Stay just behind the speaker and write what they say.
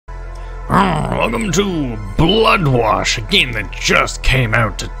Welcome to Bloodwash, a game that just came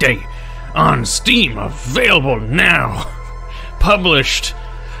out today on Steam, available now. Published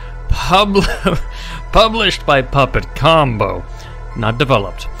by Puppet Combo, not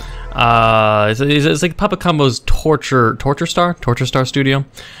developed. It's like Puppet Combo's Torture Star Studio.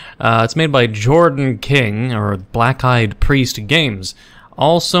 It's made by Jordan King, or Black Eyed Priest Games,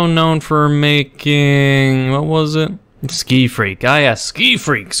 also known for making, what was it? Ski Freak. Ah, yeah, Ski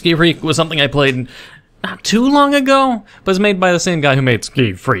Freak. Ski Freak was something I played not too long ago, but it's made by the same guy who made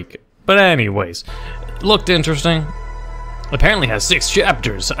Ski Freak. But anyways, it looked interesting. Apparently has 6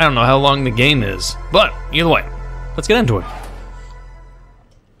 chapters. I don't know how long the game is, but either way, let's get into it.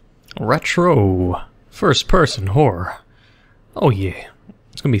 Retro first-person horror. Oh yeah,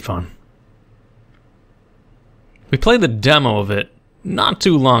 it's gonna be fun. We played the demo of it not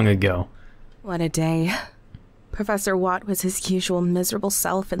too long ago. What a day. Professor Watt was his usual miserable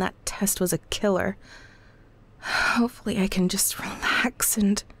self, and that test was a killer. Hopefully I can just relax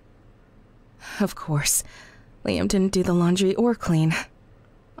and... Of course, Liam didn't do the laundry or clean.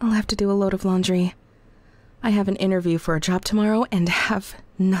 I'll have to do a load of laundry. I have an interview for a job tomorrow and have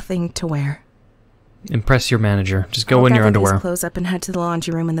nothing to wear. Impress your manager. Just go in your underwear. I'll gather these clothes up and head to the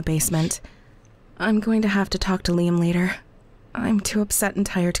laundry room in the basement. I'm going to have to talk to Liam later. I'm too upset and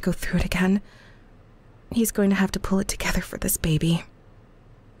tired to go through it again. He's going to have to pull it together for this baby.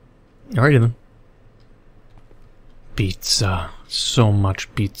 Alrighty then. Pizza. So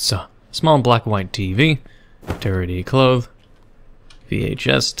much pizza. Small black and white TV. Dirty clothes.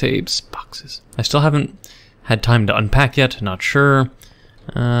 VHS tapes. Boxes. I still haven't had time to unpack yet. Not sure.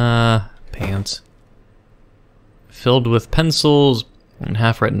 Pants. Filled with pencils and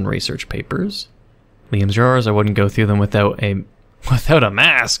half-written research papers. Liam's drawers. I wouldn't go through them without a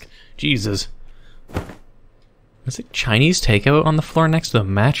mask. Jesus. Is it Chinese takeout on the floor next to the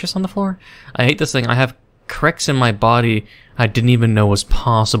mattress on the floor? I hate this thing. I have cracks in my body I didn't even know was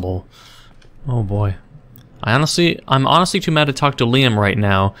possible. Oh boy. I'm honestly too mad to talk to Liam right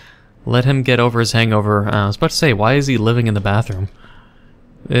now. Let him get over his hangover. I was about to say, why is he living in the bathroom?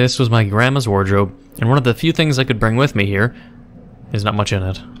 This was my grandma's wardrobe, and one of the few things I could bring with me here. There's not much in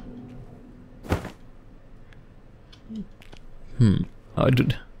it.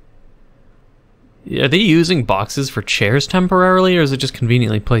 Are they using boxes for chairs temporarily, or is it just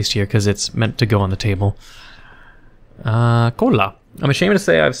conveniently placed here because it's meant to go on the table? Cola. I'm ashamed to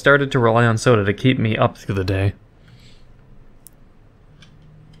say I've started to rely on soda to keep me up through the day.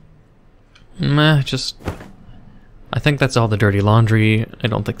 I think that's all the dirty laundry. I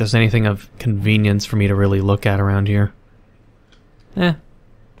don't think there's anything of convenience for me to really look at around here. We'll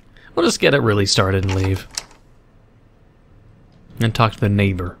just get it really started and leave. And talk to the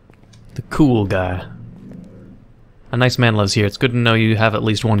neighbor. The cool guy. A nice man lives here. It's good to know you have at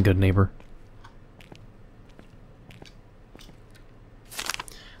least one good neighbor.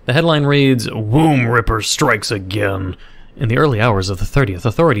 The headline reads, "Womb Ripper Strikes Again." In the early hours of the 30th,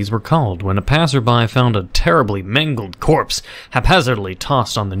 authorities were called when a passerby found a terribly mangled corpse haphazardly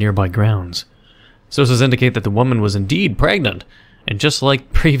tossed on the nearby grounds. Sources indicate that the woman was indeed pregnant, and just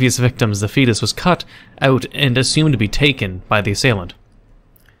like previous victims, the fetus was cut out and assumed to be taken by the assailant.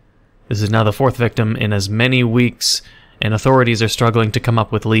 This is now the 4th victim in as many weeks, and authorities are struggling to come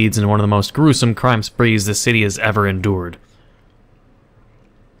up with leads in one of the most gruesome crime sprees the city has ever endured.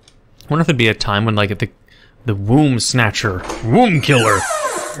 I wonder if there'd be a time when, like, the womb snatcher, womb killer,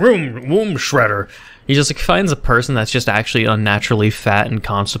 womb shredder, he just, like, finds a person that's just actually unnaturally fat and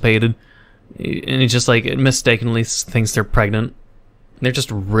constipated, and he just, like, mistakenly thinks they're pregnant. They're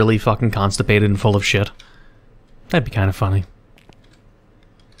just really fucking constipated and full of shit. That'd be kind of funny.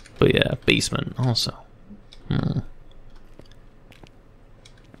 But yeah, basement also.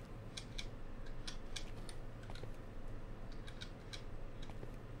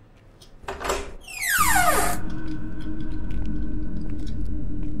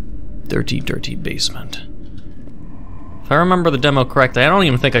 Dirty basement. If I remember the demo correctly, I don't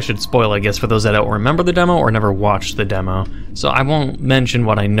even think I should spoil, I guess, for those that don't remember the demo or never watched the demo. So I won't mention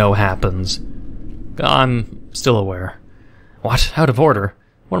what I know happens. I'm still aware. What? Out of order?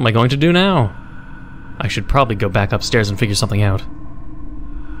 What am I going to do now? I should probably go back upstairs and figure something out.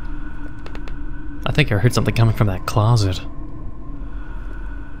 I think I heard something coming from that closet.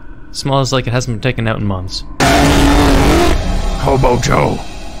 Smells like it hasn't been taken out in months. Hobo Joe!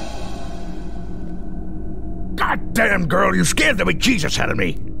 God damn, girl, you scared the bejesus out of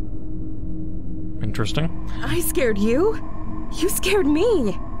me! Interesting. I scared you? You scared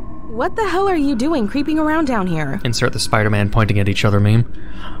me! What the hell are you doing creeping around down here? Insert the Spider-Man pointing at each other meme.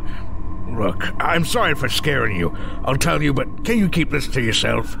 Look, I'm sorry for scaring you. I'll tell you, but can you keep this to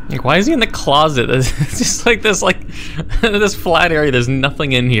yourself? Like, why is he in the closet? It's just like this, this flat area. There's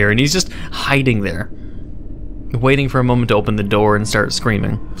nothing in here, and he's just hiding there, waiting for a moment to open the door and start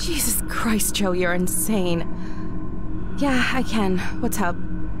screaming. Jesus Christ, Joe, you're insane. Yeah, I can. What's up?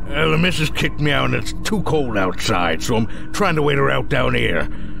 The missus kicked me out and it's too cold outside, so I'm trying to wait her out down here.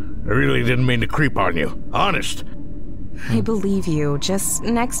 I really didn't mean to creep on you. Honest. I believe you. Just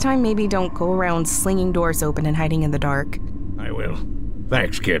next time, maybe don't go around slinging doors open and hiding in the dark. I will.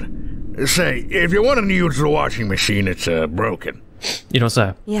 Thanks, kid. Say, if you want to use the washing machine, it's broken. You don't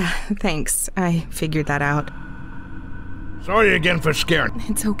say. Yeah, thanks. I figured that out. Sorry again for scaring.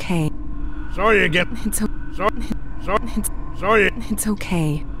 It's okay. Sorry again. Sorry. It's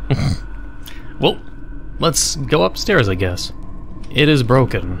okay. Well, let's go upstairs, I guess. It is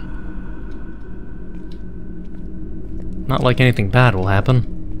broken. Not like anything bad will happen.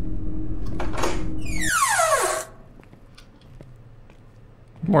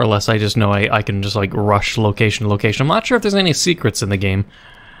 More or less, I just know I can just like rush location to location. I'm not sure if there's any secrets in the game.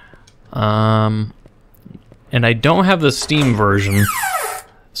 And I don't have the Steam version,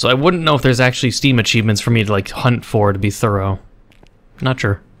 so I wouldn't know if there's actually Steam achievements for me to like hunt for to be thorough. Not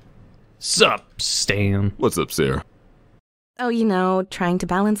sure. Sup, Stan? What's up, Sarah? Oh, you know, trying to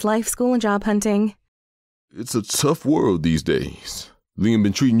balance life, school, and job hunting. It's a tough world these days. Liam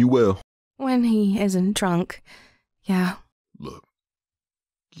been treating you well? When he isn't drunk. Yeah. Look,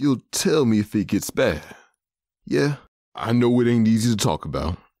 you'll tell me if it gets bad. Yeah, I know it ain't easy to talk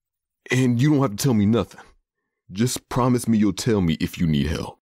about. And you don't have to tell me nothing. Just promise me you'll tell me if you need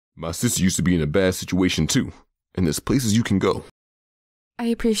help. My sister used to be in a bad situation too, and there's places you can go. I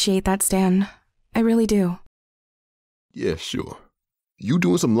appreciate that, Stan. I really do. Yeah, sure. You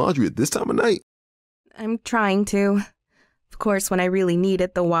doing some laundry at this time of night? I'm trying to. Of course, when I really need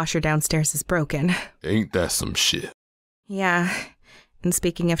it, the washer downstairs is broken. Ain't that some shit? Yeah. And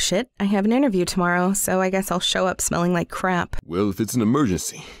speaking of shit, I have an interview tomorrow, so I guess I'll show up smelling like crap. Well, if it's an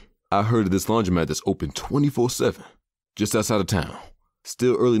emergency, I heard of this laundromat that's open 24/7, just outside of town.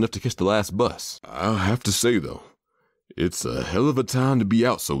 Still early enough to catch the last bus. I'll have to say, though, it's a hell of a time to be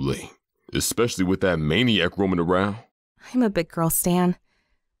out so late, especially with that maniac roaming around. I'm a big girl, Stan.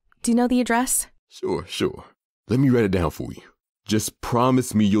 Do you know the address? Sure. Let me write it down for you. Just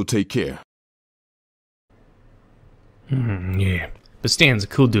promise me you'll take care. Yeah. But Stan's a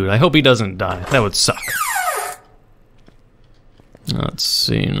cool dude. I hope he doesn't die. That would suck. Let's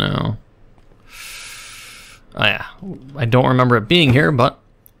see now. Oh yeah. I don't remember it being here, but...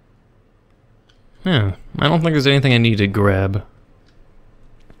 yeah, I don't think there's anything I need to grab.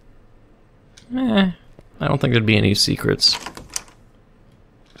 I don't think there'd be any secrets.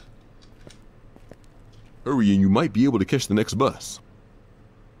 Hurry and you might be able to catch the next bus.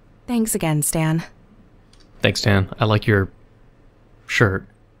 Thanks again, Stan. Thanks, Stan. I like your shirt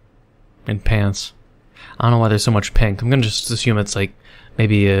and pants. I don't know why there's so much pink. I'm gonna just assume it's like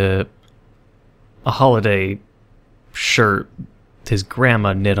maybe a holiday shirt. His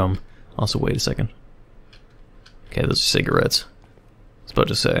grandma knit them. Also, wait a second. Okay, those are cigarettes. I was about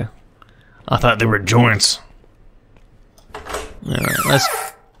to say. I thought they were joints. Alright, let's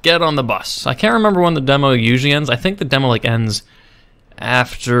get on the bus. I can't remember when the demo usually ends. I think the demo like ends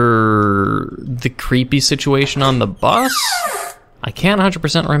after the creepy situation on the bus. I can't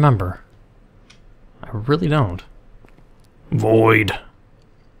 100% remember. I really don't. Void.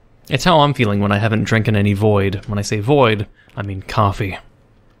 It's how I'm feeling when I haven't drinking any void. When I say void, I mean coffee.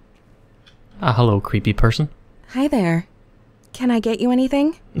 Ah, hello, creepy person. Hi there. Can I get you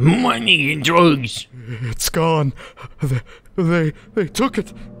anything? Money and drugs. It's gone. They took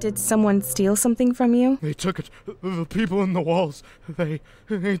it. Did someone steal something from you? They took it. The people in the walls. They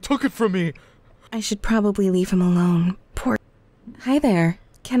took it from me. I should probably leave him alone. Poor... Hi there.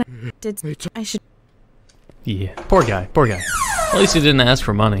 Can I... I should... Yeah, poor guy, poor guy. At least he didn't ask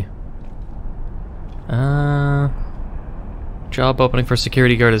for money. Job opening for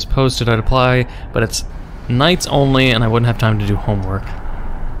security guard is posted. I'd apply, but it's nights only, and I wouldn't have time to do homework.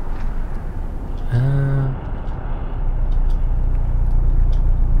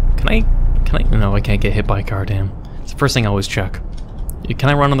 Can I? No, I can't get hit by a car, damn. It's the first thing I always check. Can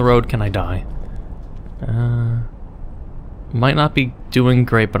I run on the road? Can I die? Might not be doing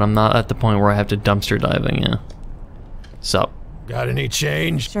great, but I'm not at the point where I have to dumpster diving, yeah. Sup? Got any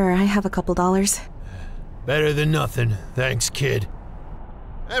change? Sure, I have a couple dollars. Better than nothing. Thanks, kid.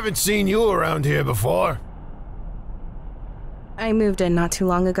 Haven't seen you around here before. I moved in not too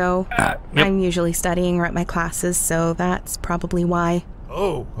long ago. Yep. I'm usually studying or at my classes, so that's probably why.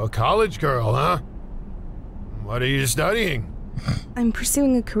 Oh, a college girl, huh? What are you studying? I'm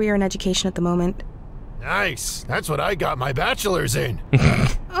pursuing a career in education at the moment. Nice. That's what I got my bachelor's in.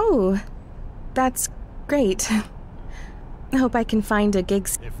 Oh, that's great. I hope I can find a gig.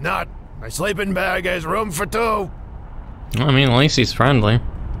 If not, my sleeping bag has room for two. I mean, at least he's friendly.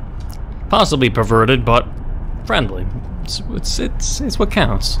 Possibly perverted, but friendly. It's what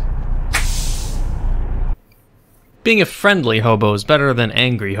counts. Being a friendly hobo is better than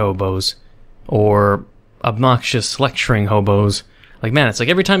angry hobos. Or obnoxious lecturing hobos. Like, man, it's like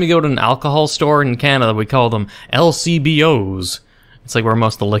every time you go to an alcohol store in Canada, we call them LCBOs. It's like where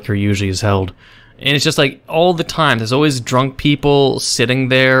most of the liquor usually is held. And it's just like all the time, there's always drunk people sitting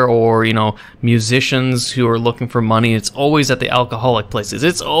there, or, you know, musicians who are looking for money. It's always at the alcoholic places.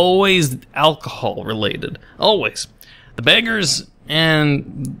 It's always alcohol related. Always. The beggars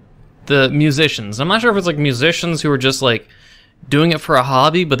and the musicians. I'm not sure if it's like musicians who are just like doing it for a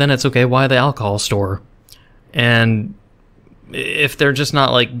hobby, but then it's okay, why the alcohol store? And if they're just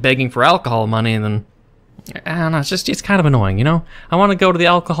not like begging for alcohol money, then I don't know, it's kind of annoying, you know? I want to go to the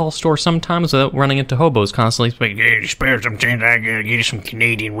alcohol store sometimes without running into hobos constantly. Like, hey, spare some change, I gotta get you some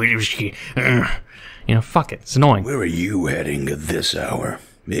Canadian whiskey. You know, fuck it, it's annoying. Where are you heading at this hour,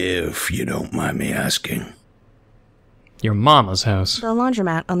 if you don't mind me asking? Your mama's house. The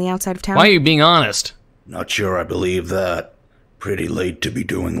laundromat on the outside of town. Why are you being honest? Not sure I believe that. Pretty late to be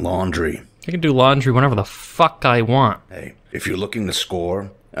doing laundry. I can do laundry whenever the fuck I want. Hey, if you're looking to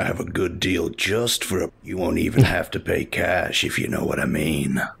score, I have a good deal just for a... You won't even have to pay cash, if you know what I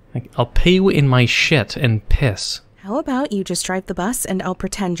mean. I'll pay you in my shit and piss. How about you just drive the bus and I'll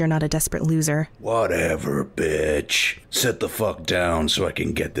pretend you're not a desperate loser? Whatever, bitch. Sit the fuck down so I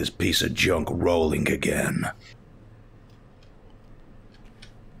can get this piece of junk rolling again.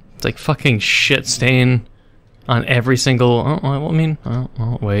 It's like fucking shit stain on every single...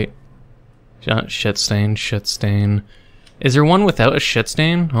 wait. Shit stain, shit stain. Is there one without a shit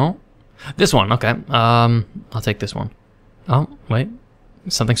stain? Oh, this one, okay. I'll take this one. Oh, wait.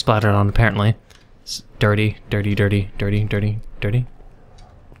 Something splattered on, apparently. It's dirty, dirty, dirty, dirty, dirty, dirty.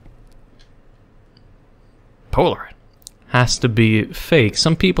 Polaroid. Has to be fake.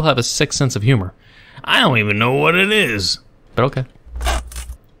 Some people have a sick sense of humor. I don't even know what it is. But okay.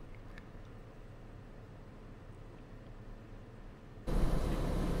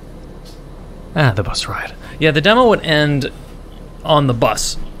 Ah, the bus ride. Yeah, the demo would end on the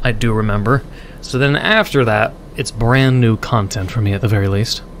bus, I do remember. So then after that, it's brand new content for me at the very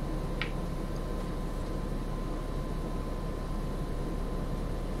least.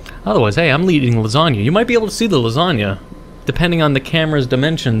 Otherwise, hey, I'm eating lasagna. You might be able to see the lasagna, depending on the camera's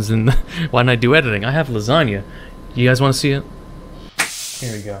dimensions and when I do editing. I have lasagna. You guys want to see it?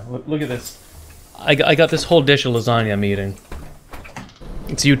 Here we go. Look at this. I got this whole dish of lasagna I'm eating.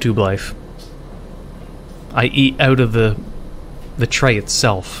 It's YouTube life. I eat out of the tray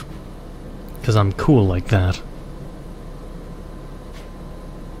itself, because I'm cool like that.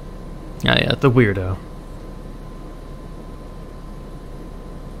 Yeah, the weirdo.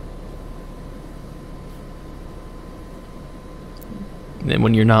 And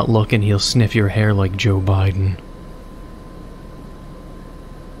when you're not looking, he'll sniff your hair like Joe Biden.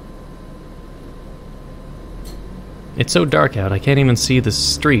 It's so dark out, I can't even see the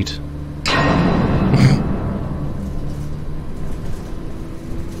street.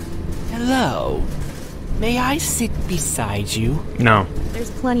 Hello. May I sit beside you? No.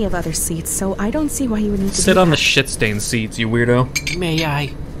 There's plenty of other seats, so I don't see why you would need to Sit on the shit-stained seats, you weirdo. May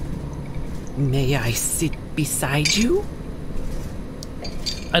I sit beside you?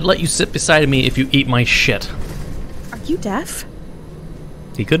 I'd let you sit beside me if you eat my shit. Are you deaf?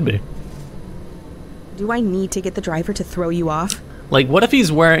 He could be. Do I need to get the driver to throw you off? Like, what if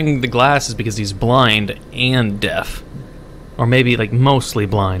he's wearing the glasses because he's blind and deaf? Or maybe, like, mostly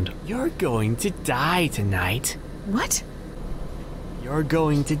blind. You're going to die tonight. What? You're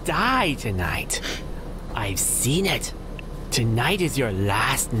going to die tonight. I've seen it. Tonight is your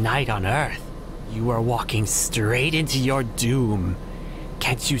last night on Earth. You are walking straight into your doom.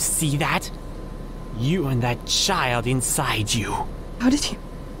 Can't you see that? You and that child inside you. How did you...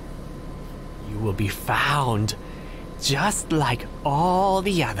 You will be found, just like all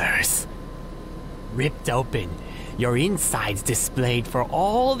the others. Ripped open, your insides displayed for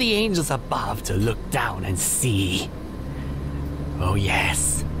all the angels above to look down and see. Oh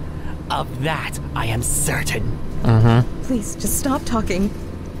yes, of that I am certain. Please, just stop talking.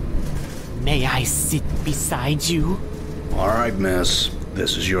 May I sit beside you? All right, miss.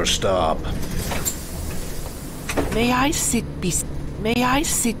 This is your stop. May I sit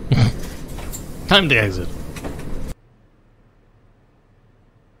Time to exit.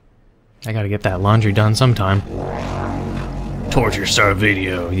 I gotta get that laundry done sometime. Torture star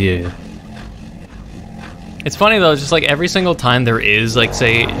video, yeah. It's funny though, just like every single time there is, like,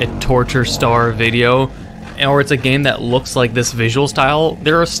 say, a torture star video, or it's a game that looks like this visual style,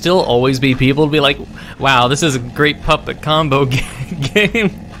 there will still always be people to be like, wow, this is a great puppet combo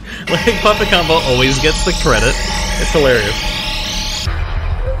game. Like, puppet combo always gets the credit. It's hilarious.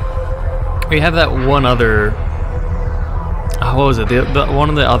 We have that one other... what was it? One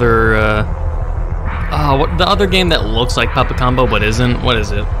of the other... what, the other game that looks like puppet combo but isn't? What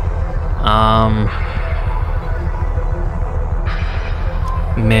is it?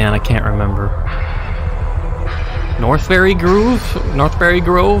 Man, I can't remember. Northberry Grove?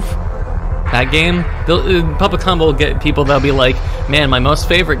 That game? Puppet Combo will get people that'll be like, man, my most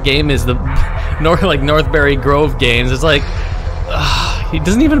favorite game is the Northberry Grove games. It's like, he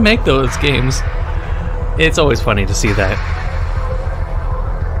doesn't even make those games. It's always funny to see that.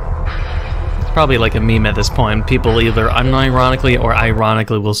 It's probably like a meme at this point. People either unironically or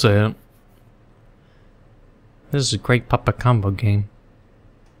ironically will say it. This is a great Puppet Combo game.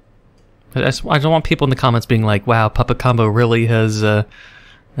 I don't want people in the comments being like, wow, Puppet Combo really has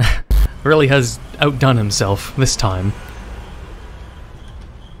really has outdone himself this time.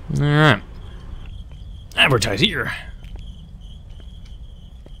 Alright. Advertise here.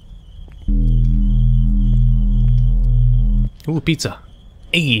 Ooh, pizza.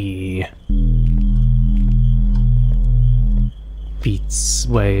 Ayy.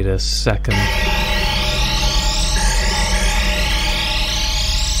 Pizza. Wait a second.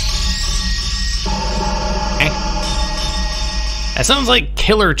 That sounds like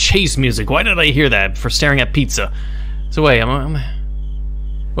killer chase music. Why did I hear that for staring at pizza? So wait,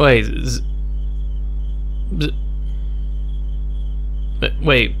 wait,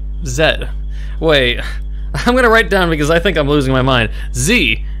 wait, Zed. Wait, I'm gonna write down because I think I'm losing my mind.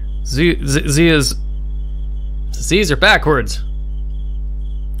 Z is... Z's are backwards.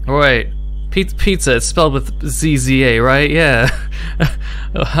 Wait, pizza, it's spelled with ZZA, right? Yeah.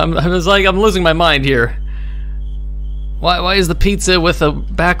 I was like, I'm losing my mind here. Why is the pizza with a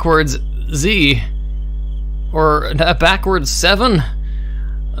backwards Z? Or a backwards 7?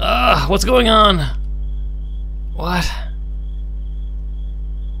 What's going on? What?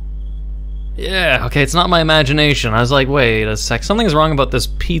 Yeah, okay, it's not my imagination. I was like, wait a sec, something's wrong about this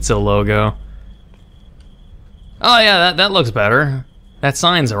pizza logo. Oh yeah, that looks better. That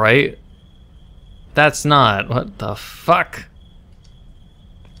sign's right. That's not. What the fuck?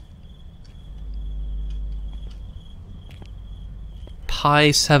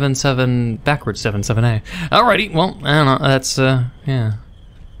 Pi 77 backwards 77A. Alrighty, well, I don't know, that's yeah.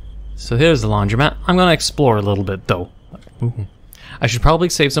 So here's the laundromat. I'm gonna explore a little bit though. Ooh. I should probably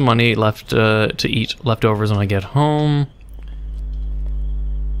save some money left to eat leftovers when I get home.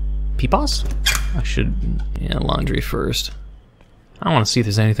 Peepaws? I should, yeah, laundry first. I want to see if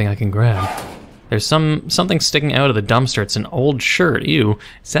there's anything I can grab. There's something sticking out of the dumpster. It's an old shirt. Ew,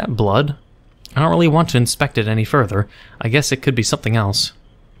 is that blood? I don't really want to inspect it any further. I guess it could be something else.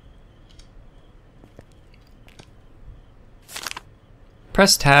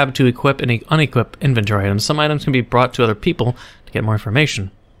 Press tab to equip and unequip inventory items. Some items can be brought to other people to get more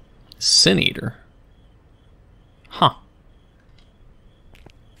information. Sin Eater. Huh.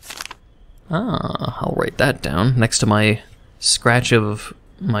 I'll write that down next to my scratch of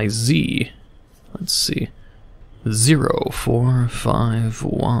my Z. Let's see.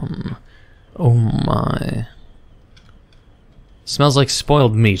 0451. Oh my. Smells like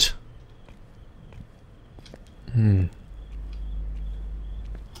spoiled meat. I'm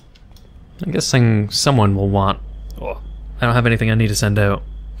guessing someone will want... Oh, I don't have anything I need to send out.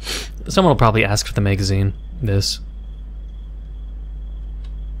 Someone will probably ask for the magazine. This.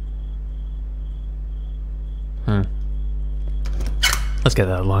 Let's get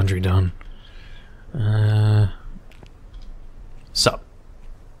that laundry done. Sup?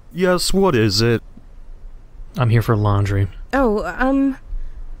 Yes, what is it? I'm here for laundry. Oh,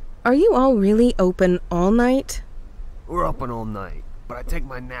 are you all really open all night? We're open all night, but I take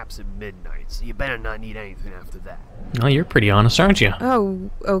my naps at midnight, so you better not need anything after that. Oh, you're pretty honest, aren't you? Oh,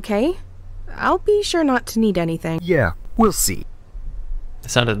 okay. I'll be sure not to need anything. Yeah, we'll see. It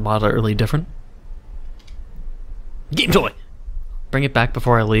sounded moderately different. Game toy! Bring it back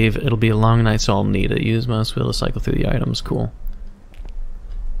before I leave. It'll be a long night, so I'll need it. Use mouse wheel to cycle through the items. Cool.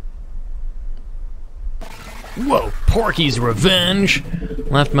 Whoa, Porky's Revenge!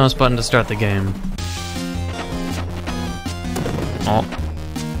 Left mouse button to start the game. Oh.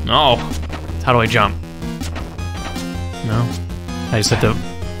 Oh! How do I jump? No? I just have to...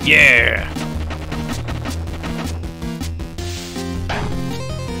 Yeah!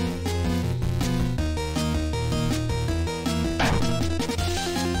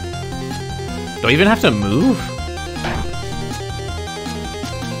 Do I even have to move?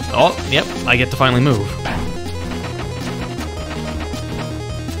 Oh, yep, I get to finally move.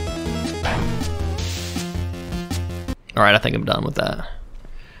 Alright, I think I'm done with that.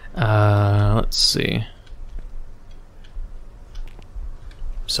 Let's see.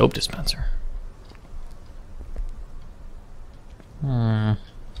 Soap dispenser.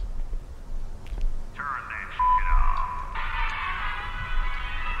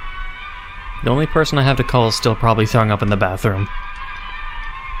 The only person I have to call is still probably throwing up in the bathroom.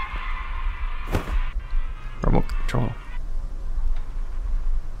 Remote control.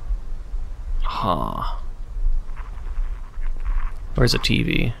 Huh. Where's a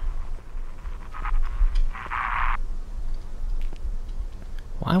TV?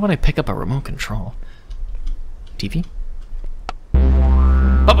 Why would I pick up a remote control? TV?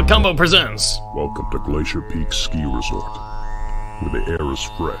 Puppet Combo presents! Welcome to Glacier Peak Ski Resort, where the air is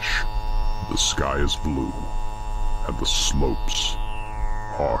fresh, the sky is blue, and the slopes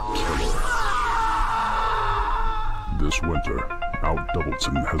are killer. This winter, Mount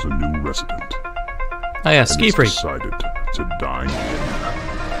Doubleton has a new resident. Oh yeah, Ski Freak. Decided to dine in.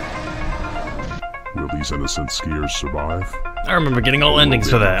 Will these innocent skiers survive? I remember getting all endings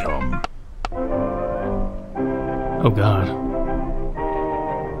for that. Oh god.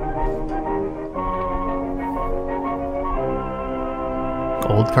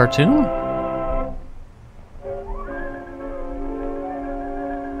 Old cartoon?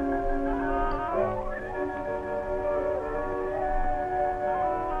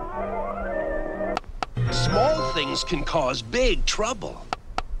 Small things can cause big trouble.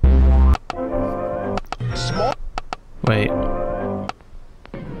 Wait.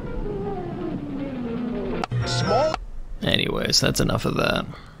 Small. Anyways, that's enough of that.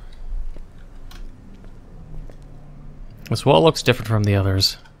 This wall looks different from the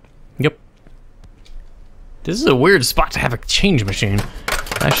others. Yep. This is a weird spot to have a change machine.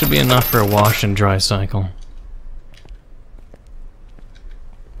 That should be enough for a wash and dry cycle.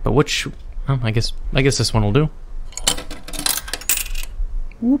 But which... Oh, I guess this one will do.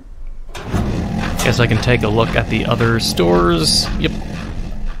 Whoop. Guess I can take a look at the other stores. Yep.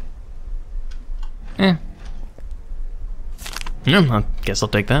 I guess I'll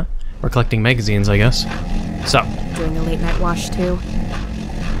take that. We're collecting magazines, I guess. So. Doing a late night wash too.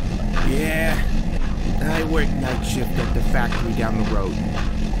 Yeah. I work night shift at the factory down the road.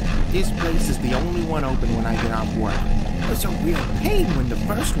 This place is the only one open when I get off work. It was a real pain when the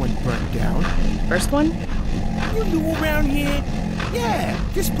first one burnt down. First one? You knew around here? Yeah,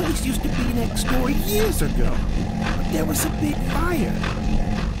 this place used to be next door years ago. But there was a big fire.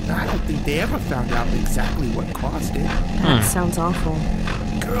 I don't think they ever found out exactly what caused it. That sounds awful.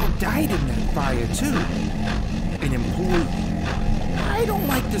 A girl died in that fire, too. An employee. I don't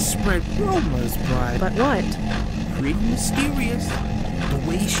like to spread rumors, but... But what? Pretty mysterious. The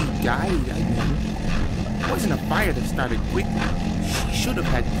way she died, I mean. It wasn't a fire that started quickly. She should have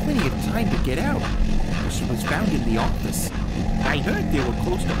had plenty of time to get out. She was found in the office. I heard they were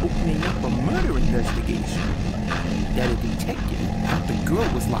close to opening up a murder investigation. That a detective thought the girl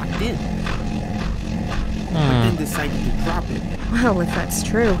was locked in. But then decided to drop it. Well, if that's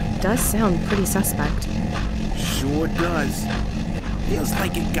true, it does sound pretty suspect. Sure does. Feels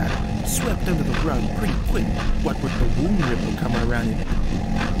like it got swept under the rug pretty quick, what with the wound ripple coming around it.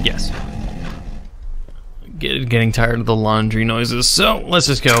 Yes. Getting tired of the laundry noises, so let's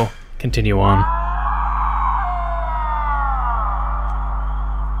just go. Continue on.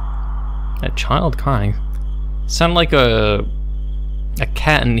 A child crying. Sounded like a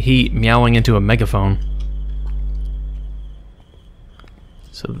cat in heat meowing into a megaphone.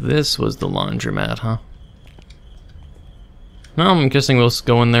 So this was the laundromat, huh? No, I'm guessing we'll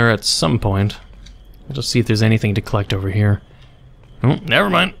go in there at some point. I'll just see if there's anything to collect over here. Oh, never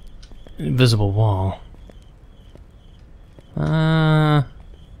mind. Invisible wall.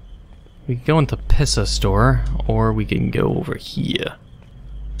 We can go into Pissa store, or we can go over here.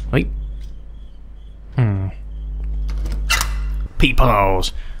 Wait.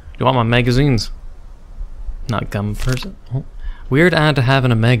 Peepals! Do you want my magazines? Not gum person. Oh. Weird ad to have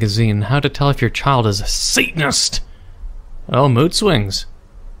in a magazine. How to tell if your child is a Satanist! Oh, mood swings.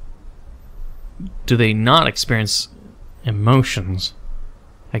 Do they not experience emotions?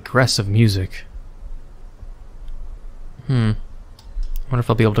 Aggressive music. I wonder if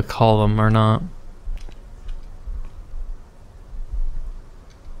I'll be able to call them or not.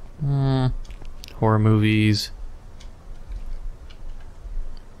 Horror movies.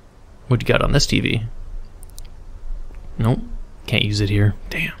 What you got on this TV? Nope. Can't use it here.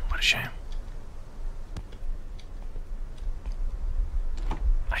 Damn, what a shame.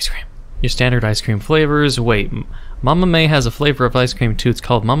 Ice cream. Your standard ice cream flavors. Wait, Mama May has a flavor of ice cream too. It's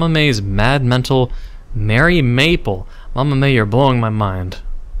called Mama May's Mad Mental Mary Maple. Mama May, you're blowing my mind.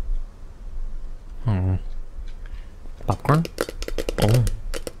 Hmm. Popcorn? Oh.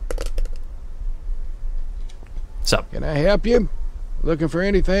 What's up? Can I help you? Looking for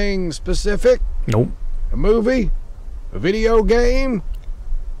anything specific? Nope. A movie? A video game?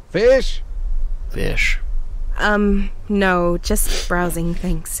 Fish? Fish. No, just browsing,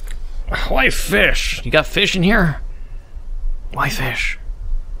 thanks. Why fish? You got fish in here? Why fish?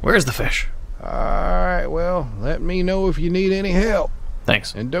 Where's the fish? Alright, well, let me know if you need any help.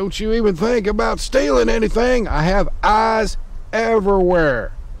 Thanks. And don't you even think about stealing anything. I have eyes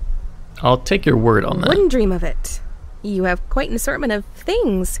everywhere. I'll take your word on that. Wouldn't dream of it. You have quite an assortment of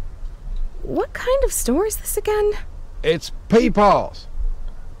things. What kind of store is this again? It's Peepaw's.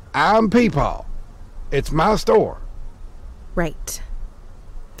 I'm Peepaw. It's my store. Right.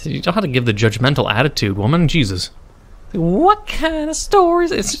 You know how to give the judgmental attitude, woman. Jesus. What kind of store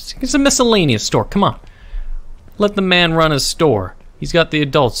is it? It's a miscellaneous store. Come on. Let the man run his store. He's got the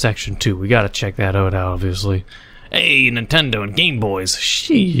adult section too. We gotta check that out, obviously. Hey, Nintendo and Game Boys.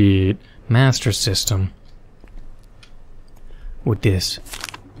 Shit. Master System. With this.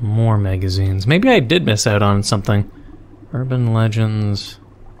 More magazines. Maybe I did miss out on something. Urban Legends.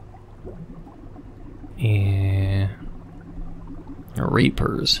 Yeah.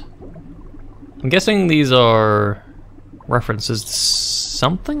 Reapers. I'm guessing these are references to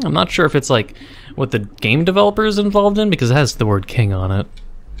something? I'm not sure if it's like what the game developer is involved in because it has the word king on it.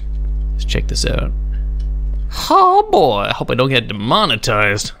 Let's check this out. Oh boy, I hope I don't get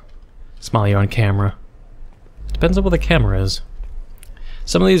demonetized. Smiley on camera. Depends on what the camera is.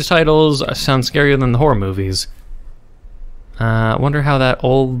 Some of these titles sound scarier than the horror movies. I wonder how that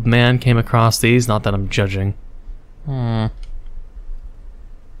old man came across these, not that I'm judging.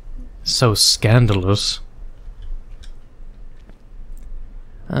 So scandalous.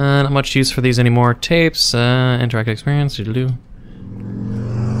 Not much use for these anymore. Tapes, interactive experience, doodaloo.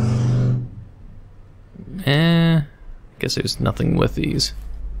 Guess there's nothing with these.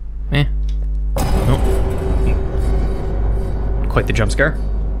 Nope. Quite the jump scare.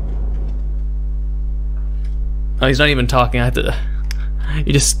 Oh, he's not even talking. I have to.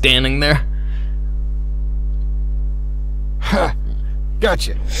 You're just standing there. Ha!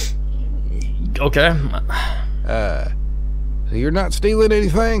 Gotcha. Okay. So you're not stealing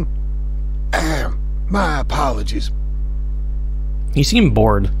anything? My apologies. You seem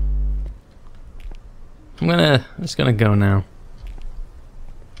bored. I'm just gonna go now.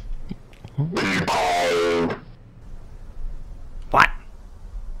 What?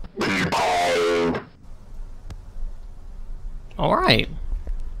 Alright.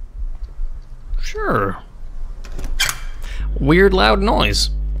 Sure. Weird loud noise.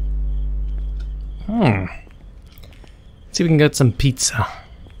 Let's see if we can get some pizza.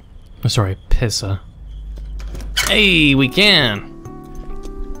 Oh, sorry, pizza. Hey, we can!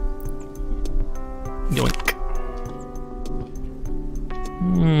 Yoink.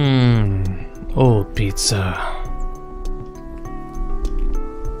 Old pizza.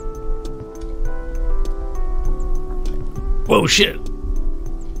 Whoa, shit.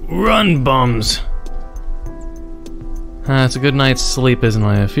 Run, bums. It's a good night's sleep isn't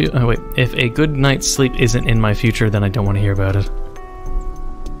my wait, if a good night's sleep isn't in my future, then I don't want to hear about it.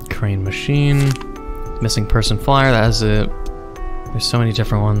 Crane machine. Missing person flyer, that has it. There's so many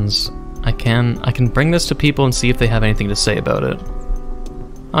different ones. I can bring this to people and see if they have anything to say about it.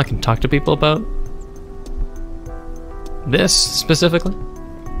 Oh, I can talk to people about this specifically?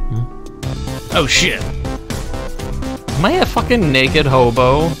 Oh shit. Am I a fucking naked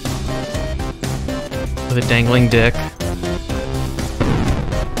hobo? With a dangling dick?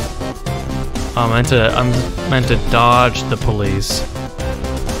 Oh, I'm meant to dodge the police.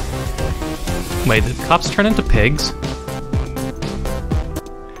 Wait, did cops turn into pigs?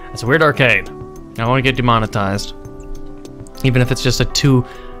 It's a weird arcade. I don't want to get demonetized. Even if it's just a 2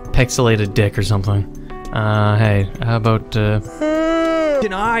 pixelated dick or something. Hey, how about,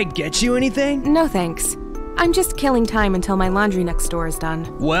 Can I get you anything? No thanks. I'm just killing time until my laundry next door is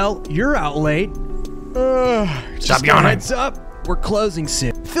done. Well, you're out late. Stop yawning. Heads up, we're closing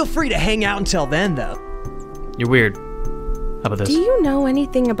soon. Feel free to hang out until then, though. You're weird. How about this? Do you know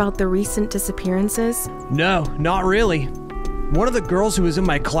anything about the recent disappearances? No, not really. One of the girls who was in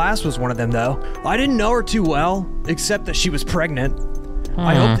my class was one of them, though. I didn't know her too well, except that she was pregnant.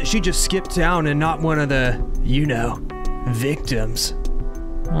 I hope that she just skipped town and not one of the, you know, victims.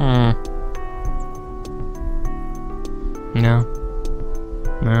 No.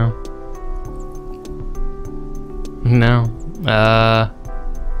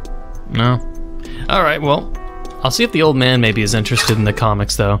 I'll see if the old man maybe is interested in the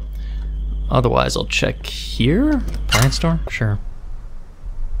comics, though. Otherwise, I'll check here. Plant store? Sure.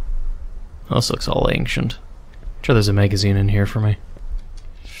 Oh, this looks all ancient. I'm sure there's a magazine in here for me.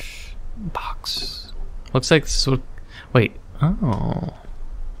 Box. Looks like this would... Wait. Oh.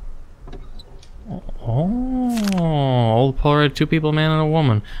 Oh. Old Polaroid, 2 people, a man and a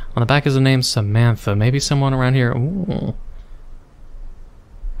woman. On the back is the name Samantha. Maybe someone around here. Ooh.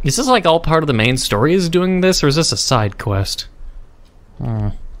 Is this like all part of the main story is doing this, or is this a side quest?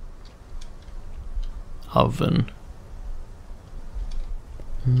 Oven.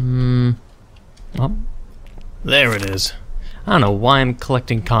 Oh, there it is. I don't know why I'm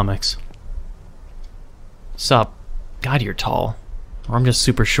collecting comics. Sup? God, you're tall. Or I'm just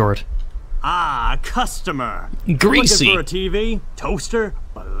super short. Ah, customer. Greasy. Looking for a TV, toaster,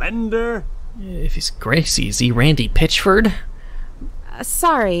 blender? If he's Gracie, is he Randy Pitchford?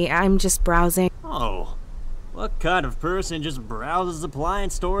 Sorry, I'm just browsing. Oh, what kind of person just browses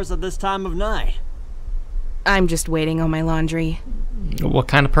appliance stores at this time of night? I'm just waiting on my laundry. What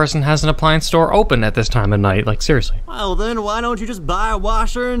kind of person has an appliance store open at this time of night? Like, seriously. Well then, why don't you just buy a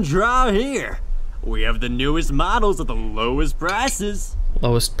washer and dryer here? We have the newest models at the lowest prices.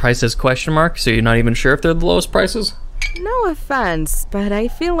 Lowest prices, question mark? So you're not even sure if they're the lowest prices? No offense, but I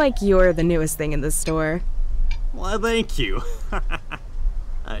feel like you're the newest thing in the store. Why, thank you.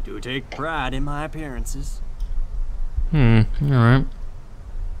 I do take pride in my appearances. Alright.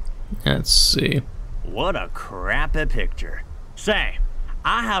 Let's see. What a crappy picture. Say,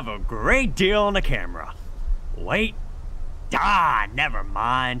 I have a great deal on the camera. Wait. Never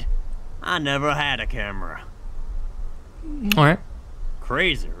mind. I never had a camera. Alright.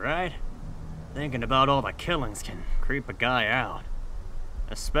 Crazy, right? Thinking about all the killings can creep a guy out.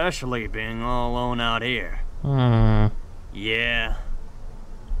 Especially being all alone out here. Yeah.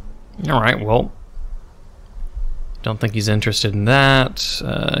 Alright, well. Don't think he's interested in that.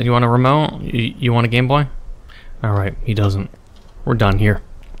 You want a remote? You want a Game Boy? Alright, he doesn't. We're done here.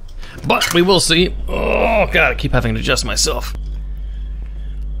 But we will see. Oh, God, I keep having to adjust myself.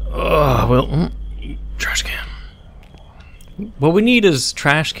 Oh, well, trash can. What we need is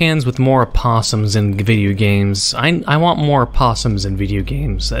trash cans with more opossums in video games. I want more opossums in video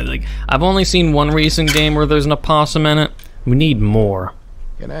games. I've only seen one recent game where there's an opossum in it. We need more.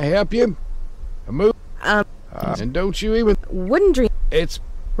 Can I help you? And don't you even... Wouldn't dream... It's...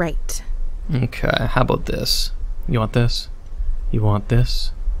 Right. Okay, how about this? You want this? You want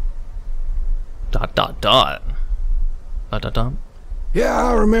this? ... Yeah,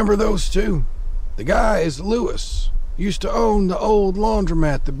 I remember those two. The guy is Lewis. Used to own the old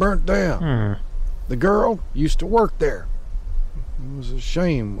laundromat that burnt down. The girl used to work there. It was a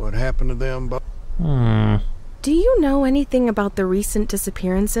shame what happened to them, but... Do you know anything about the recent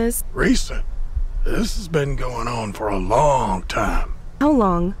disappearances? Recent? This has been going on for a long time. How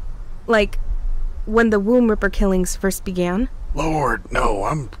long? Like, when the Womb Ripper killings first began? Lord, no,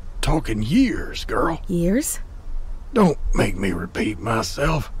 I'm talking years, girl. Years? Don't make me repeat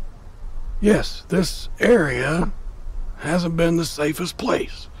myself. Yes, this area hasn't been the safest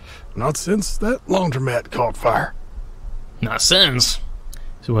place. Not since that laundromat caught fire. Not since?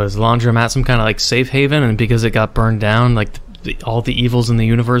 So was laundromat some kind of like safe haven, and because it got burned down, like all the evils in the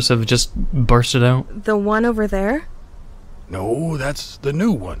universe have just bursted out? The one over there? No, that's the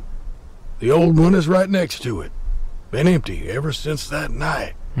new one. The old one is right next to it. Been empty ever since that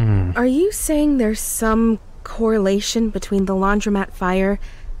night. Are you saying there's some correlation between the laundromat fire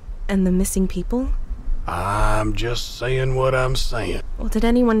and the missing people? I'm just saying what I'm saying. Well, did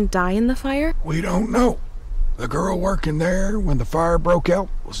anyone die in the fire? We don't know. The girl working there when the fire broke out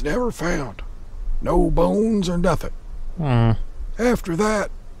was never found. No bones or nothing. After that,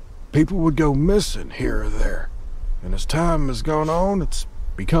 people would go missing here or there. And as time has gone on, it's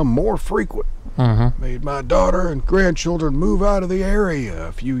become more frequent. Made my daughter and grandchildren move out of the area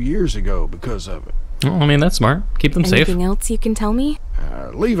a few years ago because of it. Well, I mean, that's smart. Keep them safe. Anything else you can tell me?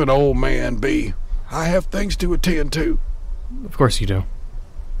 Leave an old man be. I have things to attend to. Of course you do.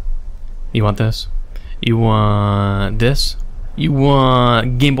 You want this? You want this? You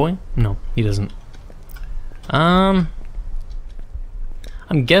want Game Boy? No, he doesn't. I'm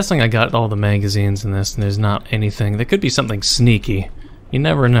guessing I got all the magazines in this and there's not anything. There could be something sneaky. You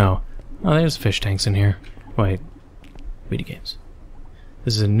never know. Oh, there's fish tanks in here. Wait. Video games.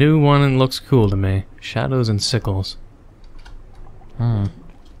 This is a new one and looks cool to me. Shadows and sickles.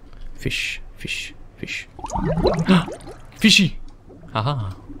 Fish. Fish. Fish. Fishy!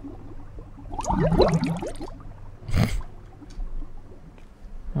 Haha.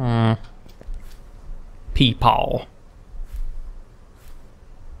 Peepaw.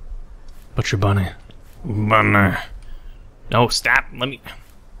 Butcher Bunny. Bummer. No, stop. Let me...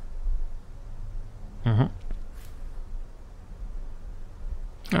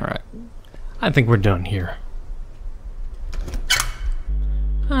 Alright. I think we're done here.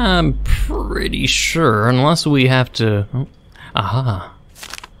 I'm pretty sure, unless we have to... Oh, aha.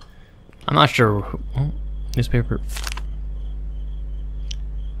 I'm not sure. Oh, newspaper.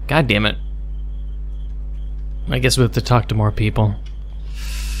 God damn it. I guess we have to talk to more people.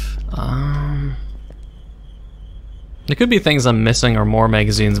 There could be things I'm missing or more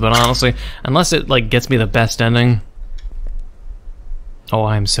magazines, but honestly, unless it like gets me the best ending... Oh,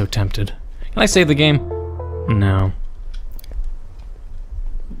 I am so tempted. Can I save the game? No.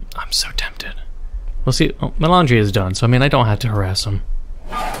 I'm so tempted. We'll see. Oh, my laundry is done, so I mean, I don't have to harass him.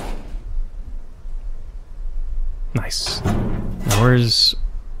 Nice. Now where's...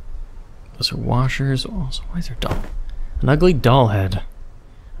 Those are washers. Oh, so why is there doll? An ugly doll head.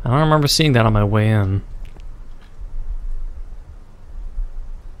 I don't remember seeing that on my way in.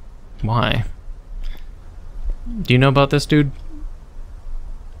 Why? Do you know about this, dude?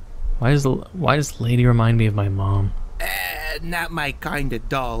 Why does the lady remind me of my mom? Not my kind of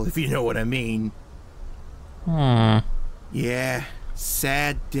doll, if you know what I mean. Yeah,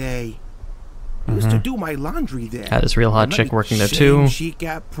 sad day. Used to do my laundry there. Had this real hot chick working there too. She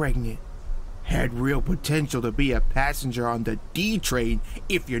got pregnant. Had real potential to be a passenger on the D train,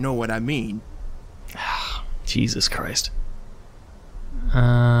 if you know what I mean. Jesus Christ. How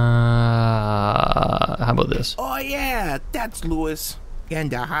about this? Oh yeah, that's Lewis. And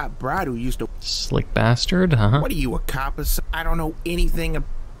the hot broad who used to... Slick bastard, huh? What are you, a cop or something? I don't know anything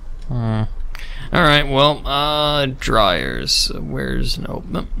Alright, well, dryers. Where's... No,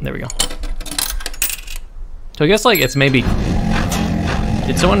 there we go. So I guess, like, it's maybe...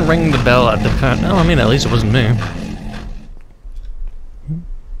 Did someone ring the bell at the... No, I mean, at least it wasn't me.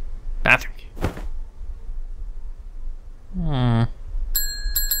 Bathroom.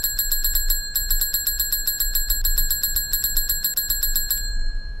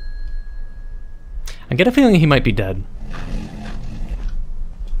 I get a feeling he might be dead.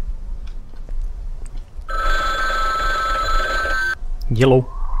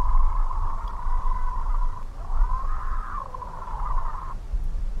 Yellow.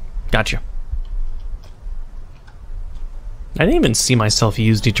 Gotcha. I didn't even see myself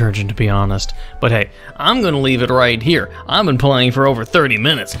use detergent, to be honest. But hey, I'm gonna leave it right here. I've been playing for over 30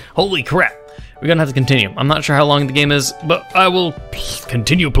 minutes. Holy crap. We're gonna have to continue. I'm not sure how long the game is, but I will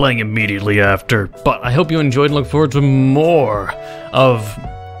continue playing immediately after. But I hope you enjoyed and look forward to more of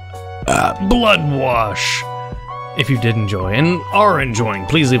Bloodwash. If you did enjoy and are enjoying,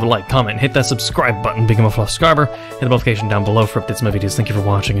 please leave a like, comment, hit that subscribe button, become a subscriber, hit the notification down below for updates on my videos. Thank you for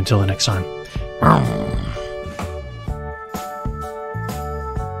watching. Until the next time.